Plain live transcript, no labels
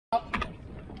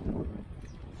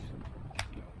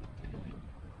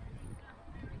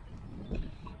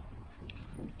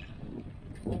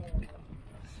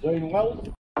Doing well.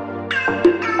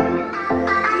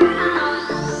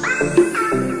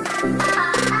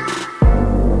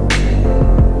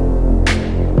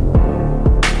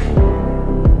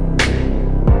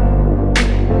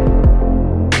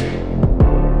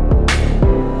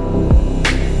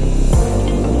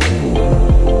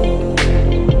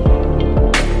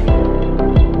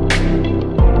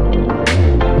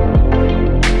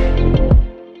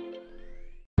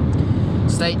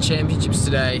 State championships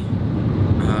today.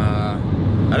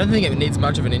 I don't think it needs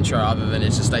much of an intro other than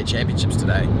it's just state championships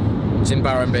today. It's in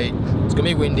Burrumbeet. It's gonna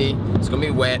be windy. It's gonna be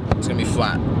wet. It's gonna be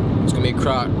flat. It's gonna be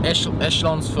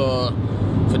echelons for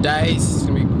days.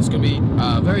 It's gonna be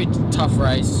a very tough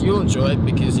race. You'll enjoy it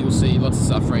because you'll see lots of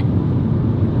suffering.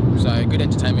 So good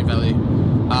entertainment value.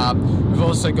 We've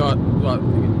also got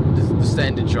the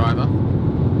standard driver.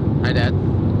 Hey Dad.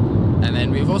 And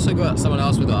then we've also got someone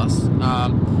else with us.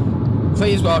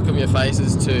 Please welcome your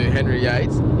faces to Henry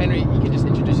Yates. Henry, you can just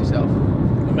introduce yourself.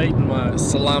 I'm eating my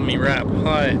salami wrap.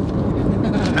 Hi.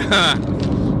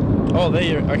 Oh, there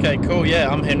you are. Okay, cool. Yeah,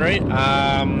 I'm Henry.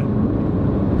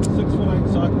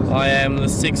 6'8" cyclist. I am the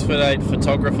 6'8"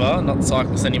 photographer, not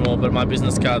cyclist anymore, but my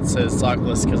business card says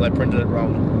cyclist because I printed it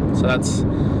wrong. So that's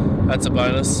a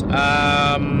bonus.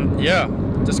 Yeah,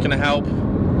 just gonna help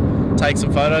take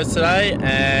some photos today,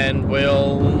 and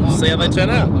we'll see how they turn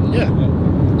out. Yeah.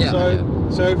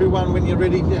 So everyone, when you're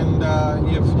ready and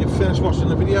you've finished watching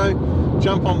the video,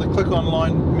 jump on the Click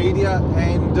Online Media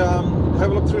and have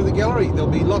a look through the gallery. There'll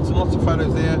be lots and lots of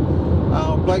photos there.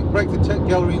 Break the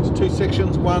gallery into two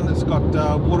sections. One that's got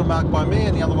watermark by me,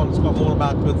 and the other one's got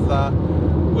watermark with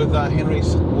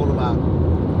Henry's watermark.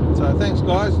 So thanks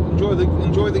guys, enjoy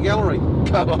the gallery.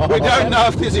 Come on. We don't know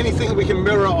if there's anything we can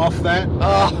mirror off that.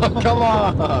 Oh, come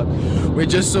on. We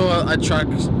just saw a truck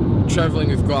travelling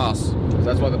with glass.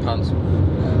 That's why the puns.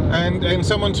 And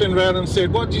someone turned around and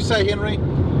said, what did you say, Henry?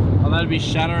 Well, that'd be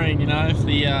shattering, you know, if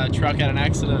the truck had an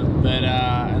accident. But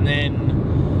and then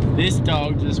this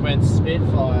dog just went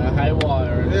spitfire,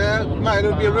 haywire. And yeah, mate,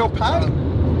 it'll be a real pain.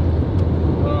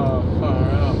 Oh, far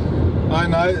out. I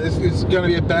know, it's going to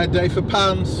be a bad day for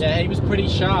puns. Yeah, he was pretty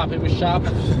sharp. It was sharp.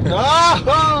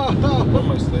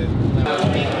 Almost there.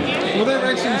 Were they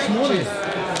racing this morning?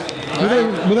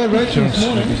 Were they racing this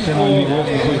morning?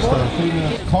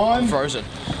 Time? Frozen.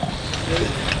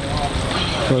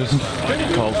 Frozen.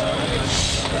 Cold.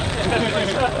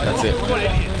 That's it.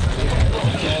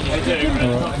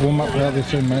 Alright, warm up out there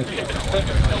soon, mate.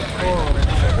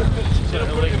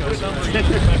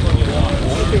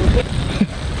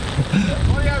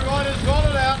 Audio riders, roll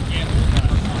it out.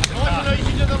 Nice and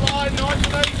easy to the line, nice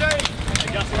and easy.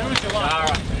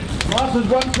 Alright. Classes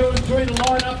 1, 2 and 3 to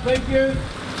line up, thank you.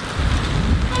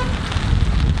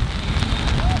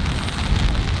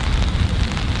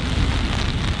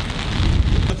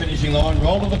 Finishing line,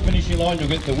 roll to the finishing line, you'll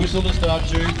get the whistle to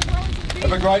start you.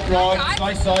 Have a great ride,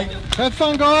 stay safe. Have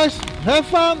fun guys, have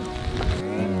fun.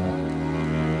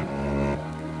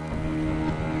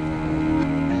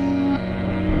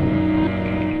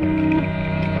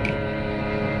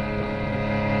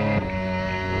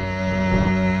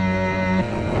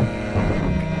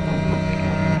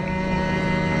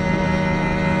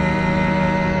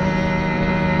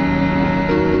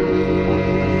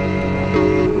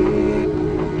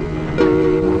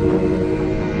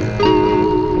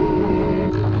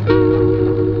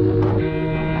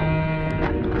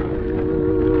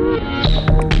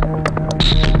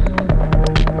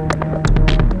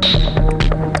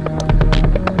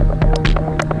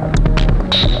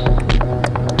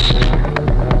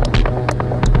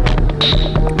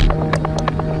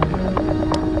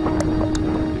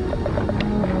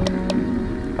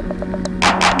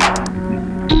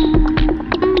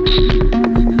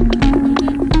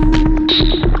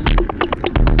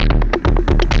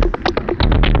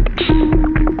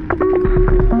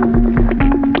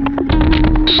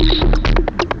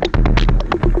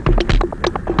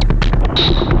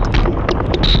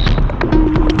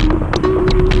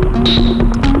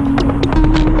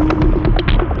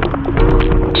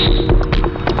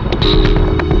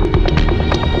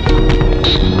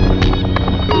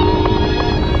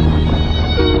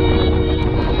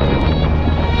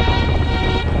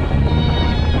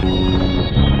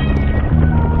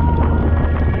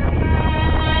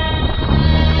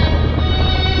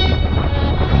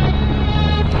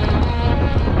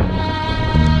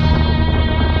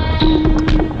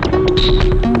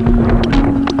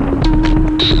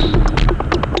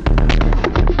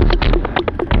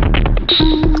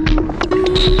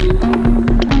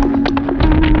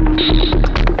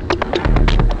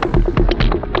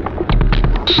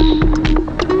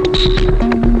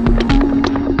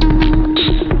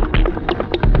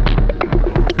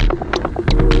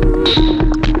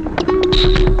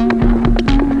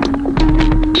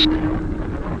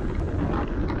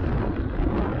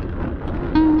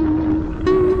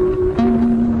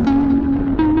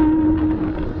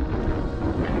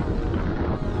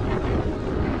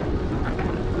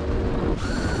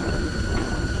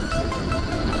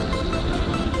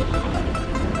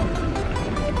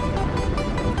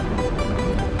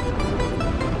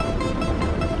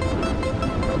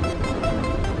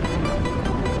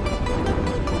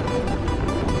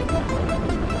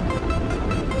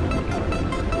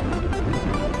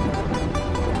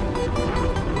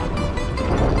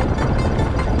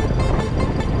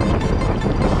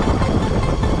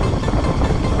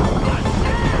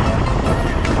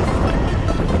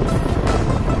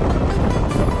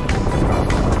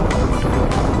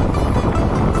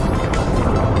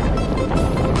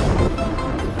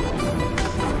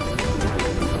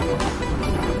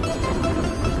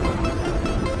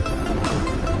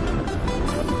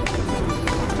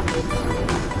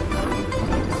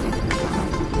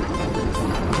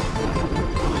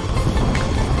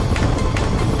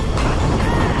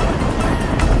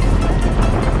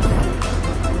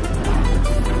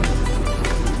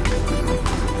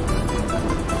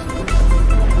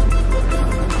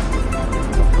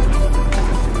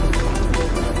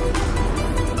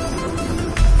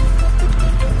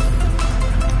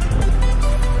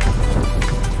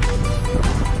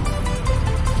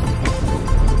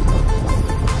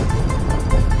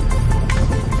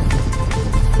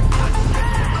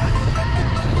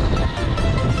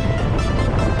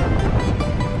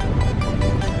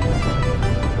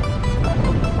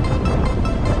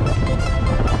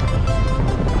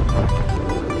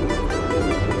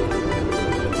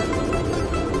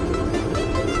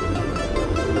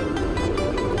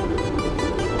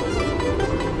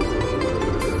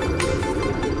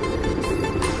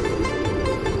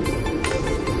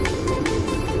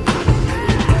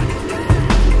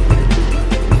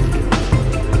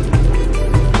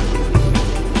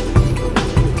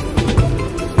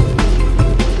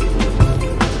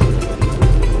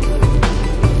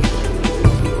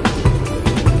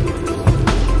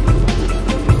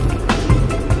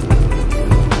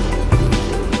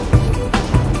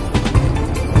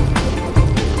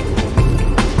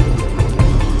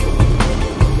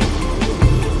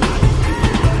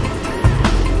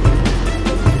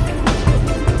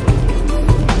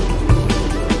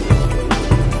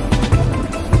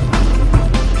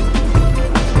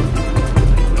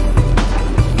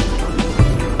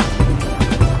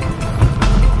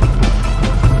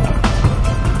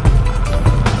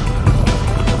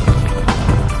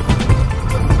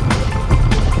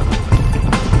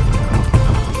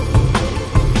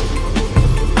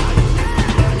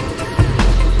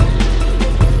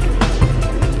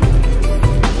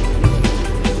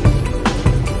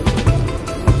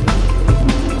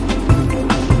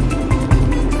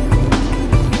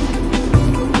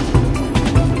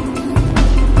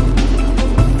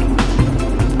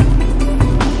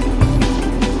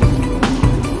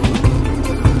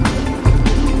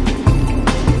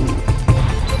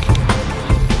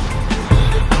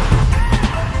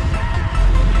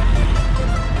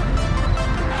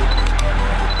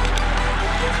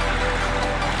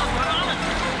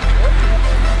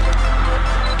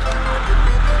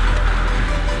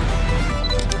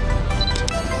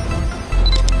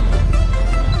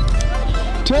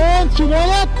 Turns to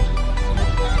wallet.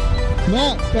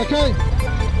 No, okay.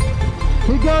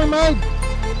 Keep going, mate.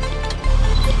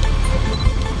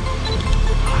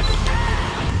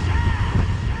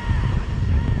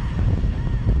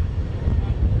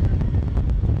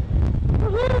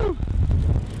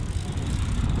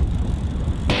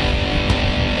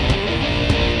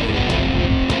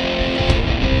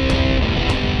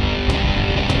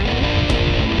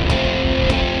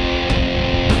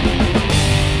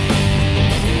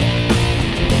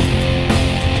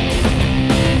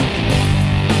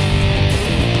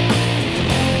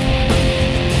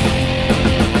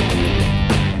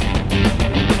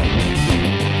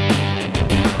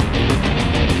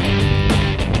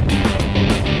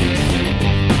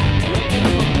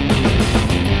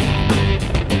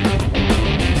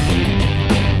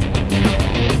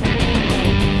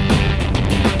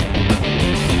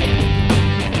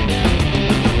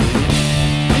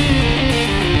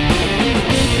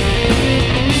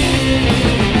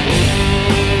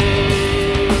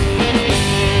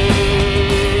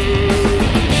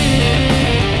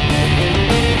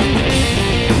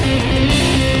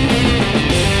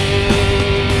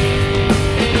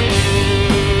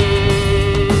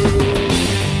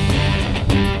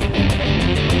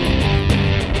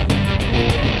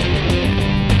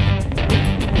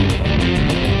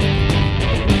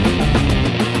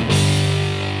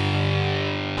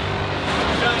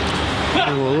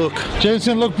 James,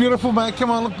 gonna look beautiful, mate. Come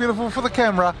on, look beautiful for the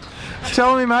camera.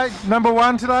 Tell me, mate, number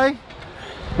one today,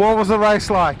 what was the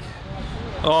race like?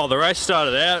 Oh, the race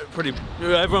started out pretty,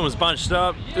 everyone was bunched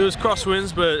up. It was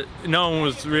crosswinds, but no one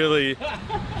was really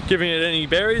giving it any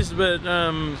berries. But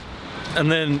and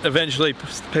then eventually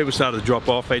people started to drop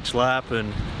off each lap,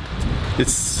 and it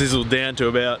sizzled down to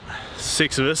about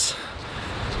 6 of us.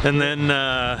 And then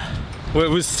well, it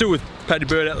was still with Paddy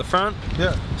Bird out the front.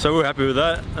 Yeah. So we were happy with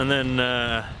that. And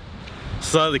then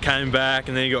slowly came back,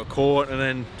 and then he got caught, and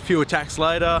then a few attacks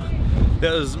later,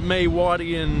 there was me,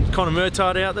 Whitey, and Connor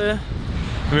Murtard out there.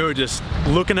 And we were just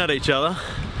looking at each other.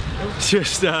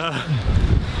 Just no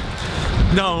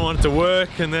one wanted to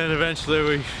work, and then eventually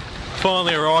we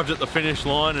finally arrived at the finish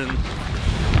line, and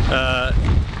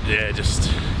yeah,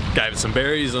 just gave it some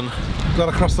berries and got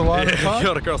across the line. Yeah,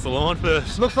 got across the line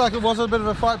first. Looks like it was a bit of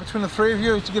a fight between the three of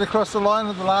you to get across the line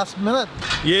at the last minute.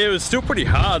 Yeah, it was still pretty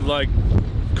hard. Like,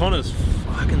 Connor's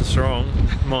fucking strong,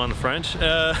 mind the French.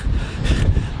 But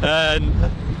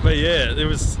yeah, it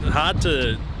was hard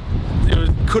to.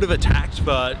 Could have attacked,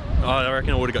 but I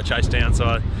reckon I would have got chased down, so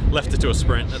I left it to a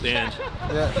sprint at the end.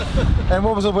 Yeah. And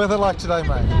what was the weather like today,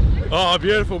 mate? Oh,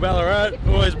 beautiful Ballarat.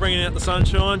 Always bringing out the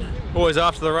sunshine. Always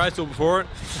after the race or before it.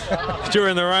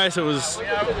 During the race, it was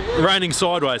raining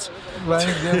sideways.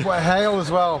 Raining, yeah, hail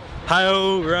as well.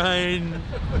 Hail, rain,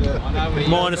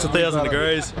 minus 1,000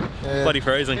 degrees. Yeah. Bloody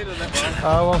freezing.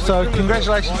 Well, so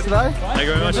congratulations today. Thank you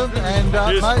very much. And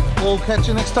mate, we'll catch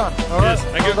you next time. All right.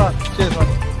 Thank you. Well done. Cheers,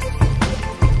 mate.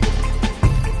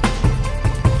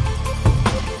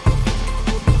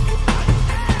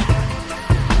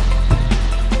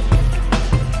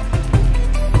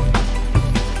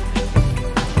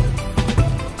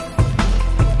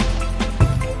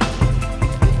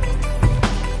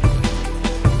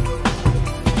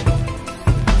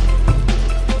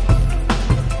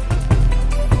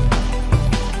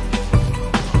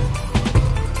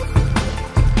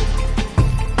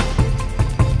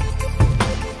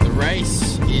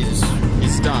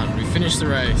 The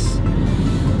race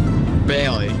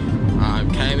barely.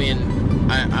 Came in.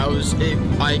 I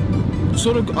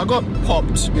got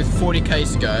popped with 40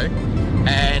 k's to go,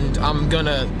 and I'm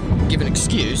gonna give an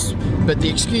excuse, but the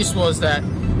excuse was that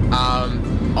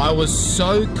I was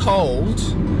so cold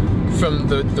from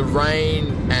the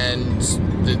rain and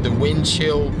the wind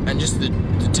chill and just the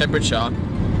temperature.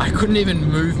 I couldn't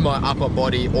even move my upper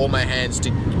body or my hands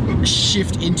to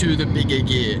shift into the bigger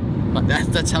gear. Like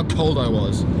that's how cold I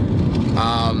was.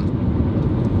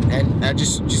 And I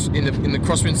just in the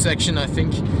crosswind section, I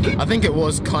think it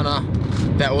was Connor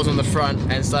that was on the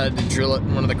front and started to drill it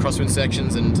in one of the crosswind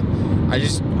sections, and I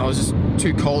was just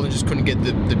too cold and just couldn't get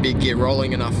the big gear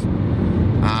rolling enough.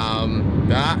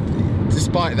 But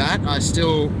despite that, I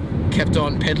still kept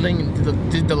on pedaling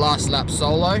and did the last lap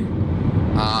solo,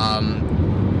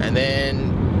 and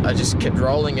then I just kept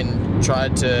rolling and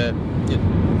tried to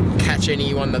catch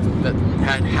anyone that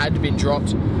had been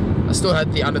dropped. I still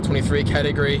had the under 23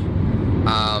 category, so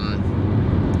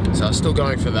I was still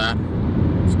going for that,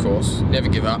 of course, never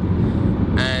give up.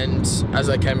 And as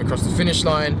I came across the finish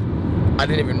line, I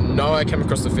didn't even know I came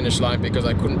across the finish line because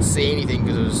I couldn't see anything,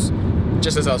 because it was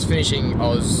just as I was finishing, there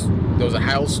was a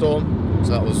hailstorm,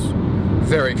 so that was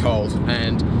very cold.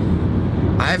 And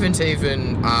I haven't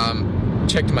even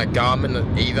checked my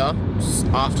Garmin either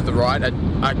after the ride.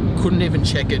 I couldn't even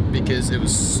check it because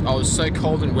I was so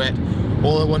cold and wet.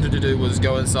 All I wanted to do was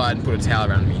go inside and put a towel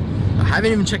around me. I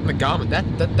haven't even checked my Garmin.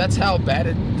 That's how bad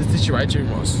the situation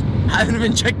was. I haven't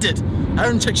even checked it. I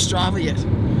haven't checked Strava yet.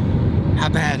 How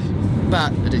bad?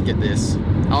 But I did get this.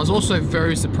 I was also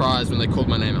very surprised when they called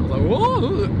my name. I was like,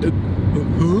 whoa,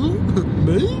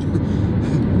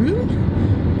 me?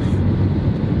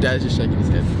 Dad's just shaking his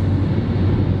head.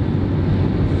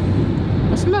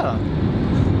 What's the matter?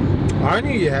 I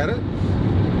knew you had it.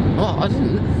 Oh, I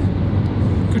didn't.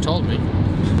 You could have told me.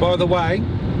 By the way,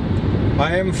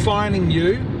 I am fining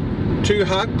you 2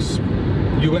 hugs.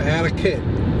 You were out of kit.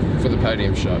 For the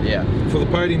podium shot, yeah. For the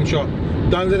podium shot.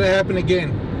 Don't let it happen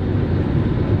again.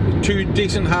 2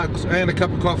 decent hugs and a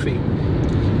cup of coffee.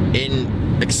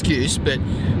 Excuse, but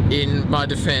in my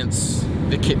defense,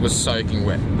 the kit was soaking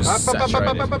wet. It was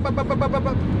saturated.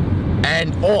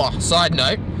 And, side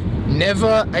note,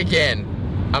 never again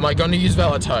am I going to use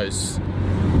Velatoes.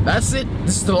 That's it.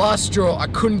 This is the last straw. I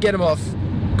couldn't get them off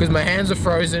because my hands were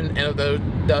frozen and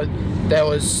they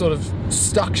was sort of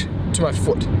stuck to my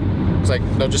foot. It's like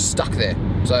they were just stuck there.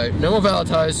 So no more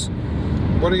Velatoes.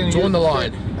 What are you going to use? Join the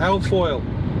line. Alfoil.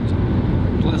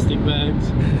 Plastic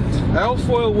bags.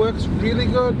 Alfoil works really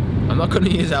good. I'm not going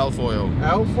to use Alfoil.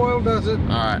 Alfoil does it.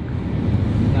 Alright.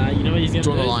 Nah, you know what he's going to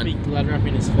Join do? the He's line. be glad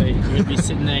wrapping his feet. He's going to be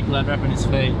sitting there glad wrapping his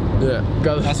feet. Yeah.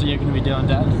 Go. That's what you're going to be doing,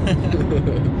 Dad.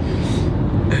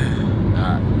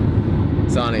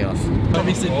 Alright. Signing off. I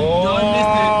missed it. Oh. No, I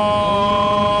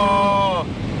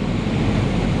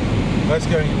Let's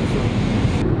go in the film.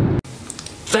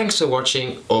 Thanks for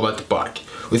watching All About the Bike.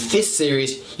 With this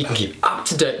series, you can keep up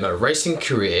to date with my racing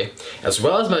career, as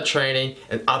well as my training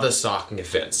and other cycling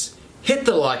events. Hit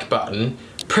the like button,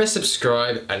 press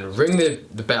subscribe, and ring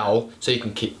the bell so you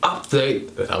can keep up to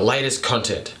date with our latest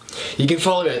content. You can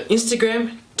follow me on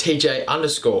Instagram,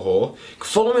 TJ_Hoare, you can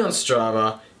follow me on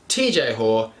Strava, TJ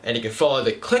Hoare, and you can follow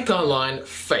the Click Online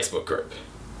Facebook group.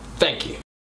 Thank you.